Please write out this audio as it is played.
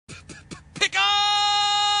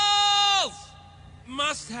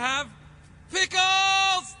must have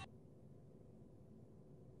pickles!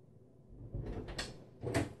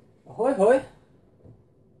 Ahoy, hoy.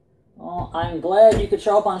 Well, I'm glad you could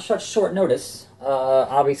show up on such short notice.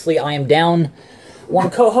 Obviously, I am down one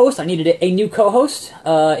co-host. I needed a new co-host.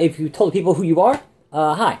 If you told people who you are,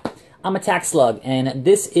 hi. I'm Attack Slug, and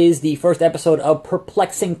this is the first episode of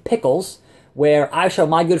Perplexing Pickles, where I show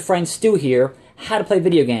my good friend Stu here how to play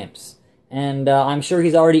video games. And I'm sure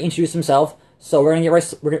he's already introduced himself, so we're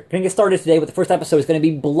gonna get started today with the first episode. It's gonna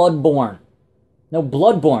be Bloodborne. No,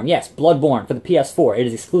 Bloodborne. Yes, Bloodborne for the PS4. It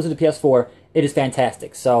is exclusive to PS4. It is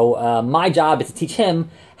fantastic. So my job is to teach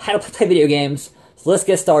him how to play video games. So let's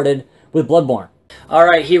get started with Bloodborne.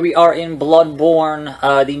 Alright, here we are in Bloodborne,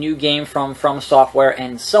 the new game from FromSoftware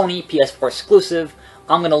and Sony, PS4 exclusive.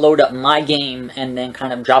 I'm going to load up my game and then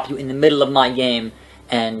kind of drop you in the middle of my game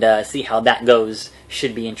and see how that goes.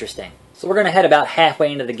 Should be interesting. So we're going to head about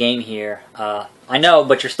halfway into the game here. I know,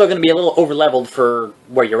 but you're still going to be a little over-leveled for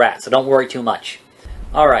where you're at, so don't worry too much.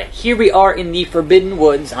 Alright, here we are in the Forbidden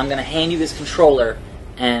Woods. I'm going to hand you this controller,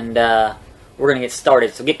 and we're going to get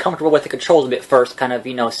started. So get comfortable with the controls a bit first, kind of,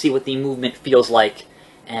 you know, see what the movement feels like,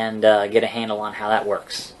 and get a handle on how that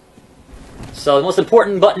works. So the most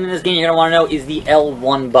important button in this game you're going to want to know is the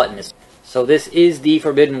L1 button. So this is the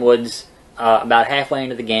Forbidden Woods, about halfway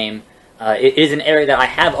into the game. It is an area that I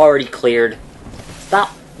have already cleared.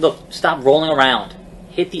 Stop rolling around.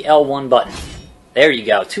 Hit the L1 button. There you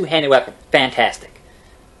go, two-handed weapon, fantastic.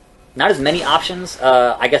 Not as many options.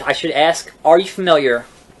 I guess I should ask, are you familiar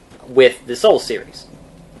with the Souls series?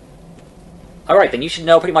 Alright, then you should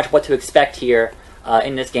know pretty much what to expect here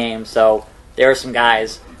in this game. So there are some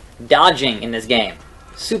guys dodging in this game.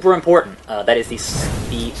 Super important. That is the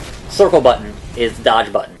circle button is the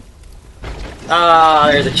dodge button. Ah,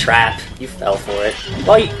 there's a trap. You fell for it.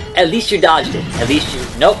 Well, at least you dodged it. At least you...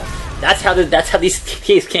 Nope. That's how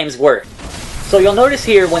these games work. So you'll notice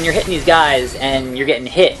here when you're hitting these guys and you're getting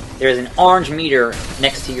hit, there's an orange meter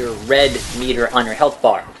next to your red meter on your health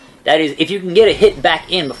bar. That is, if you can get a hit back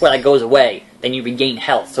in before that goes away, then you regain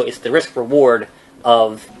health. So it's the risk-reward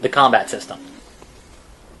of the combat system.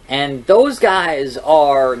 And those guys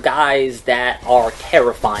are guys that are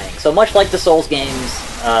terrifying. So much like the Souls games,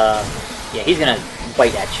 yeah, he's gonna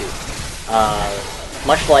bite at you.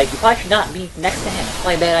 Much like, you probably should not be next to him. It's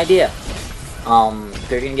probably a bad idea.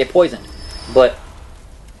 They're gonna get poisoned. But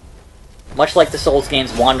much like the Souls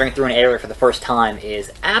games, wandering through an area for the first time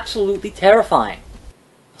is absolutely terrifying.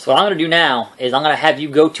 So what I'm going to do now is I'm going to have you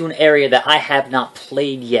go to an area that I have not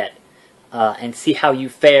played yet and see how you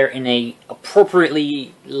fare in a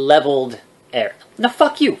appropriately leveled area. No,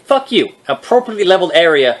 fuck you. Fuck you. Appropriately leveled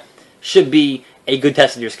area should be a good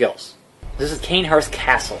test of your skills. This is Cainhurst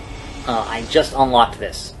Castle. I just unlocked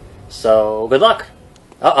this. So, good luck.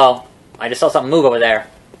 Uh-oh. I just saw something move over there.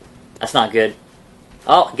 That's not good.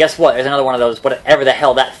 Oh, guess what? There's another one of those, whatever the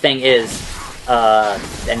hell that thing is.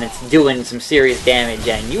 And it's doing some serious damage,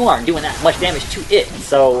 and you aren't doing that much damage to it.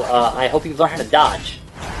 So, I hope you've learned how to dodge.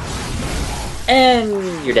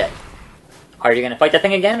 And you're dead. Are you going to fight that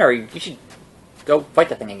thing again, or you should go fight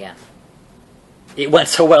that thing again? It went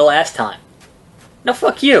so well last time. No,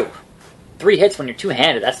 fuck you. 3 hits when you're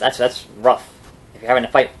two-handed, that's rough. If you're having to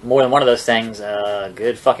fight more than one of those things,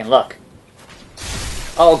 good fucking luck.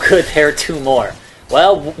 Oh, good, there are 2 more.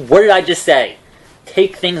 Well, what did I just say?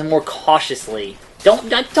 Take things more cautiously. Don't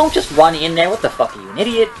just run in there. What the fuck are you, an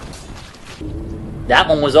idiot? That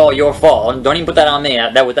one was all your fault. Don't even put that on me.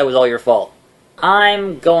 That was all your fault.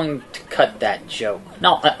 I'm going to cut that joke.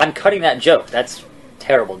 No, I'm cutting that joke. That's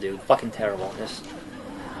terrible, dude. Fucking terrible. Just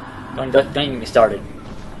don't even get me started.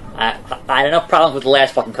 I had enough problems with the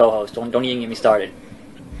last fucking co-host. Don't even get me started.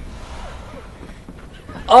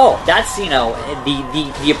 Oh, that's, you know,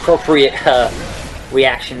 the appropriate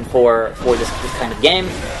reaction for this kind of game.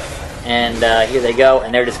 And here they go,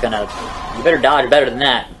 and they're just gonna... You better dodge better than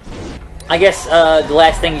that. I guess the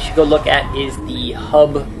last thing you should go look at is the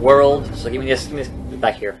hub world. So give me this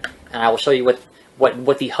back here, and I will show you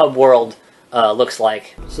what the hub world looks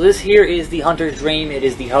like. So this here is the Hunter's Dream. It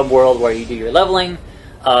is the hub world where you do your leveling,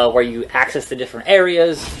 where you access the different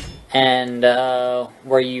areas, and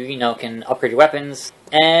where you know, can upgrade your weapons.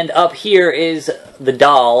 And up here is the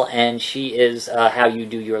doll, and she is how you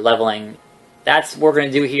do your leveling. That's what we're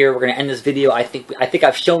going to do here. We're going to end this video. I think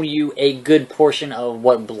I've shown you a good portion of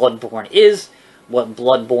what Bloodborne is, what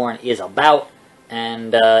Bloodborne is about,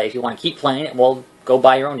 and if you want to keep playing it, well, go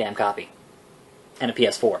buy your own damn copy. And a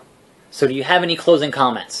PS4. So do you have any closing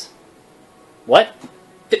comments? What?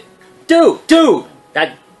 Dude!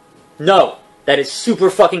 No! That is super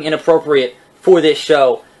fucking inappropriate for this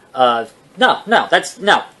show. No.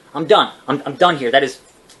 I'm done. I'm done here. That is...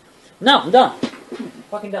 No, I'm done. I'm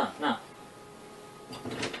fucking done. No.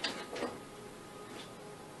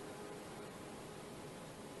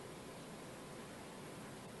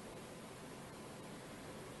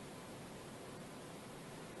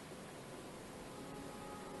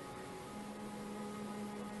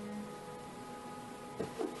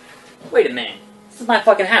 Wait a minute. This is my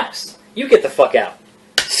fucking house. You get the fuck out.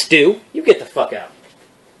 Stu, you get the fuck out.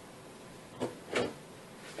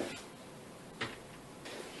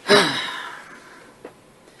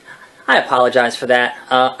 I apologize for that.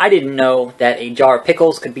 I didn't know that a jar of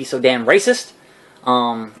pickles could be so damn racist.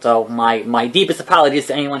 So my deepest apologies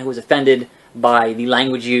to anyone who was offended by the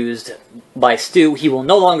language used by Stu. He will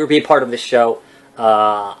no longer be a part of this show.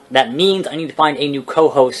 That means I need to find a new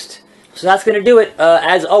co-host. So that's going to do it.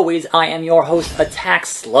 As always, I am your host, Attack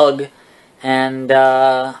Slug. And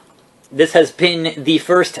this has been the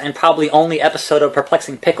first and probably only episode of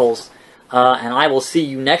Perplexing Pickles. And I will see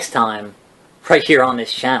you next time right here on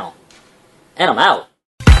this channel. And I'm out.